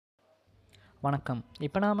வணக்கம்.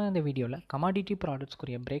 இப்போ நாம இந்த வீடியோவில் கமாடிட்டி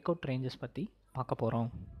ப்ராடக்ட்ஸ்க்குரிய பிரேக் அவுட் ரேஞ்சஸ் பற்றி பார்க்க போகிறோம்.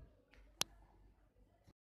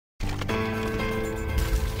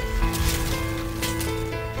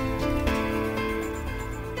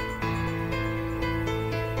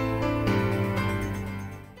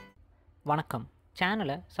 வணக்கம்.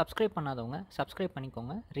 சேனலை சப்ஸ்கிரைப் பண்ணாதவங்க சப்ஸ்கிரைப்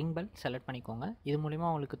பண்ணிக்கோங்க, ரிங் பெல் செலக்ட் பண்ணிக்கோங்க. இது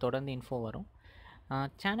மூலிமா உங்களுக்கு தொடர்ந்து இன்ஃபோ வரும்.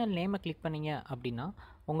 சேனல் நேமை கிளிக் பண்ணிங்க அப்படின்னா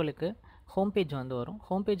உங்களுக்கு ஹோம் பேஜ் வரும்.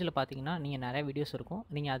 ஹோம் பேஜில் பார்த்தீங்கன்னா நீங்கள் நிறைய வீடியோஸ் இருக்கும்.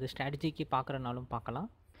 நீங்கள் அது ஸ்ட்ராட்டஜிக்கு பார்க்குறனாலும் பார்க்கலாம்.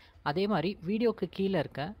 அதே மாதிரி வீடியோக்கு கீழே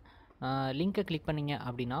இருக்க லிங்க்கை கிளிக் பண்ணிங்க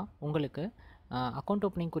அப்படின்னா உங்களுக்கு அக்கௌண்ட்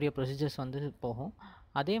ஓப்பனிங்குரிய ப்ரொசீஜர்ஸ் போகும்.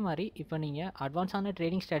 அதே மாதிரி இப்போ நீங்கள் அட்வான்ஸான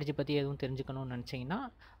ட்ரேடிங் ஸ்ட்ராட்டஜி பற்றி எதுவும் தெரிஞ்சுக்கணும்னு நினச்சிங்கன்னா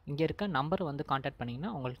இங்கே இருக்க நம்பர் காண்டாக்ட்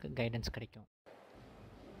பண்ணிங்கன்னா உங்களுக்கு கைடன்ஸ் கிடைக்கும்.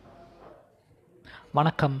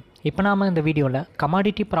 வணக்கம். இப்போ நாம் இந்த வீடியோவில்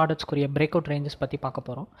கமாடிட்டி ப்ராடக்ட்ஸ்க்குரிய பிரேக் அவுட் ரேஞ்சஸ் பற்றி பார்க்க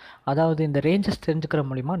போகிறோம். அதாவது இந்த ரேஞ்சஸ் தெரிஞ்சுக்கிற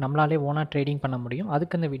மூலிமா நம்மளாலே ஓனாக ட்ரேடிங் பண்ண முடியும்.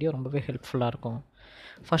 அதுக்கு இந்த வீடியோ ரொம்பவே ஹெல்ப்ஃபுல்லாக இருக்கும்.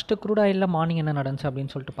 ஃபஸ்ட்டு க்ரூட் ஆயிலில் மார்னிங் என்ன நடந்துச்சு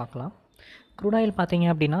அப்படின்னு சொல்லிட்டு பார்க்கலாம். க்ரூட் ஆயில் பார்த்தீங்க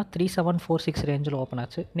அப்படின்னா 3746 ரேஞ்சில் ஓப்பன்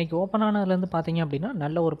ஆச்சு. இன்றைக்கி ஓப்பன் ஆனதுலேருந்து பார்த்தீங்க அப்படின்னா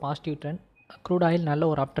நல்ல ஒரு பாசிட்டிவ் ட்ரெண்ட், க்ரூட் ஆயில் நல்ல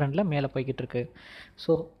ஒரு அப் ட்ரெண்டில் மேலே போய்கிட்டு இருக்குது.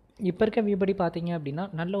 ஸோ இப்போ இருக்க வியூபடி பார்த்தீங்க அப்படின்னா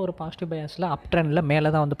நல்ல ஒரு பாசிட்டிவ் பயாஸில் அப் ட்ரெண்டில் மேலே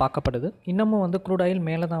தான் பார்க்கப்படுது. இன்னமும் க்ரூட் ஆயில்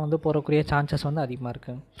மேலே தான் போகக்கூடிய சான்சஸ் அதிகமாக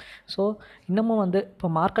இருக்குது. ஸோ இன்னமும் இப்போ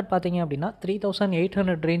மார்க்கெட் பார்த்தீங்க அப்படின்னா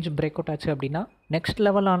 3800 ரேஞ்ச் பிரேக் அவுட் ஆச்சு அப்படின்னா நெக்ஸ்ட்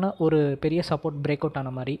லெவலான ஒரு பெரிய சப்போர்ட் பிரேக் அவுட் ஆன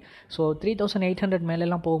மாதிரி. ஸோ 3800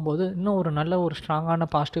 மேலெல்லாம் போகும்போது இன்னும் ஒரு நல்ல ஒரு ஸ்ட்ராங்கான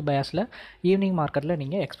பாசிட்டிவ் பயாஸில் ஈவினிங் மார்க்கெட்டில்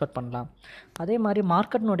நீங்கள் எக்ஸ்பெக்ட் பண்ணலாம். அதே மாதிரி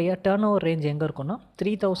மார்க்கெட்னுடைய டர்ன் ஓவர் ரேஞ்ச் எங்கே இருக்குன்னா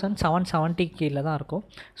 3770 கீழே தான் இருக்கும்.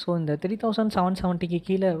 ஸோ இந்த 3770க்கு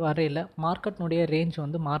கீழே வரையில் மார்க்கெட்னுடைய ரேஞ்ச்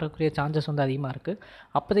மாறக்கூடிய சான்சஸ் அதிகமாக இருக்குது.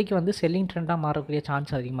 அப்போதைக்கு செல்லிங் ட்ரெண்டாக மாறக்கூடிய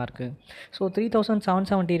சான்ஸ் அதிகமாக இருக்குது. ஸோ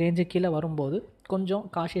 3770 ரேஞ்சு கீழே வரும்போது கொஞ்சம்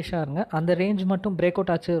காஷியஸாக இருங்க. அந்த ரேஞ்ச் மட்டும் பிரேக்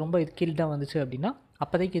அவுட் ஆச்சு, ரொம்ப இது கீழே தான் வந்துச்சு அப்படின்னா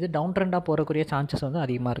அப்போதைக்கு இது டவுன் ட்ரெண்டாக போகக்கூடிய சான்சஸ்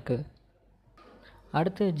அதிகமாக இருக்குது.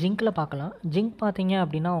 அடுத்து ஜிங்கில் பார்க்கலாம். ஜிங்க் பார்த்தீங்க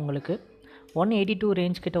அப்படின்னா உங்களுக்கு 182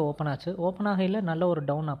 ரேஞ்ச் கிட்ட ஓப்பன் ஆச்சு. ஓப்பன் ஆகையில் நல்ல ஒரு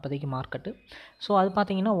டவுன் அப்போதைக்கு மார்க்கெட்டு. ஸோ அது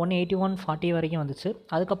பார்த்தீங்கன்னா 181.40 வரைக்கும் வந்துச்சு.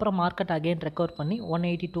 அதுக்கப்புறம் மார்க்கெட் அகெயின் ரெக்கவர் பண்ணி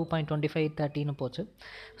 182.2530 போச்சு.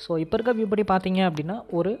 ஸோ இப்போ இருக்க வியூ படி பார்த்தீங்க அப்படின்னா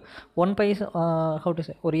ஒரு 1 பைசா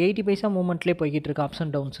ஒரு 80 பைசா மூவ்மெண்ட்லேயே போய்கிட்டு இருக்கு அப்ஸ்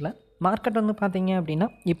அண்ட் டவுன்ஸில். மார்க்கெட் பார்த்தீங்க அப்படின்னா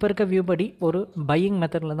இப்போ இருக்க வியூ படி ஒரு பையிங்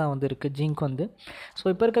மெத்தடில் தான் இருக்குது ஜிங்க் ஸோ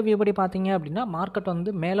இப்போ இருக்க வியூ படி பார்த்தீங்க அப்படின்னா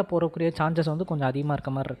மார்க்கெட் மேலே போகக்கூடிய சான்சஸ் கொஞ்சம் அதிகமாக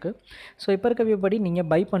இருக்க மாதிரி இருக்குது. ஸோ இப்போ இருக்க வியூ படி நீங்கள்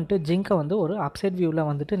பை பண்ணிட்டு ஜிங்கை ஒரு அப்சைட்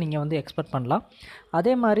வியூவில் நீங்கள் எக்ஸ்பெக்ட் பண்ணலாம்.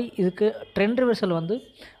 அதே மாதிரி இதுக்கு ட்ரெண்ட் ரிவர்சல்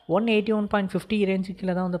 181.50 ரேஞ்சு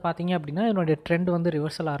கீழே தான் பார்த்தீங்க அப்படின்னா என்னுடைய ட்ரெண்ட்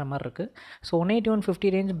ரிவர்சல் ஆகிற மாதிரி இருக்குது. ஸோ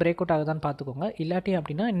 181.50 ரேஞ்ச் பிரேக் அவுட் ஆகுதான்னு பார்த்துக்கோங்க. இல்லாட்டி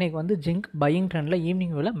அப்படின்னா இன்றைக்கி ஜிங்க் பையிங் ட்ரெண்டில்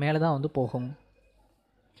ஈவினிங் வியூவில் மேலே தான் போகும்.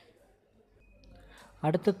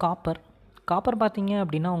 அடுத்து காப்பர் பார்த்தீங்க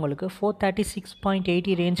அப்படின்னா உங்களுக்கு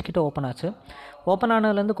 436.80 ரேஞ்ச் கிட்ட ஓப்பன் ஆச்சு. ஓப்பன்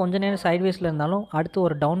ஆனதுலேருந்து கொஞ்சம் நேரம் சைட்வேஸில் இருந்தாலும் அடுத்து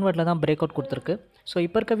ஒரு டவுன்வர்டில் தான் பிரேக் அவுட் கொடுத்துருக்கு. ஸோ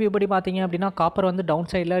இப்போ இருக்க வியூ படி பார்த்தீங்க அப்படின்னா காப்பர் டவுன்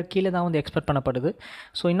சைடில் கீழே தான் எக்ஸ்பெக்ட் பண்ணப்படுது.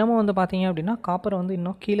 ஸோ இன்னமும் பார்த்தீங்க அப்படின்னா காப்பர்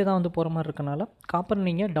இன்னும் கீழே தான் போகிற மாதிரி இருக்கனால காப்பர்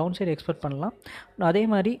நீங்கள் டவுன் சைடு எக்ஸ்பெக்ட் பண்ணலாம். அதே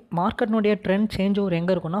மாதிரி மார்க்கெட்னுடைய ட்ரெண்ட் சேஞ்ச் ஓவர்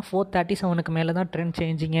எங்கே இருக்குன்னா 437க்கு மேலே தான் ட்ரெண்ட்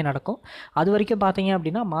சேஞ்சிங்கே நடக்கும். அது வரைக்கும் பார்த்தீங்க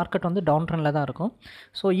அப்படின்னா மார்க்கெட் டவுன் ட்ரெண்டில் தான் இருக்கும்.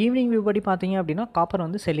 ஸோ ஈவினிங் வியூ படி பார்த்தீங்க அப்படின்னா காப்பர்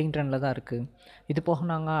செல்லிங் ட்ரெண்டில் தான் இருக்குது. இது போக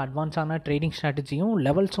நாங்கள் அட்வான்ஸான ட்ரேடிங் ஸ்ட்ராட்டஜியும்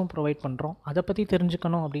லெவல்ஸும் ப்ரொவைட் பண்ணுறோம். அதை பற்றி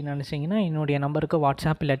தெரிஞ்சுக்கணும் அப்படின்னு நினச்சிங்கன்னா என்னுடைய நம்பருக்கு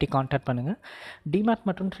வாட்ஸ்அப் இல்லாட்டி கான்டாக்ட் பண்ணுங்கள். டிமேட்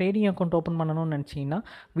மற்றும் ட்ரேடிங் அக்கௌண்ட் ஓப்பன் பண்ணணும்னு நினச்சிங்கன்னா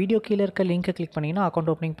வீடியோ கீழே இருக்க லிங்க்கை கிளிக் பண்ணிங்கன்னா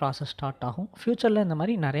அக்கௌண்ட் ஓப்பனிங் ப்ராசஸ் ஸ்டார்ட் ஆகும். ஃப்யூச்சரில் இந்த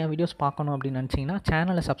மாதிரி நிறையா வீடியோஸ் பார்க்கணும் அப்படின்னு நினச்சிங்கன்னா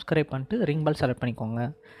சேனலை சப்ஸ்கிரைப் பண்ணிட்டு ரிங் பெல் செலக்ட்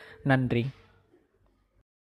பண்ணிக்கோங்க. நன்றி.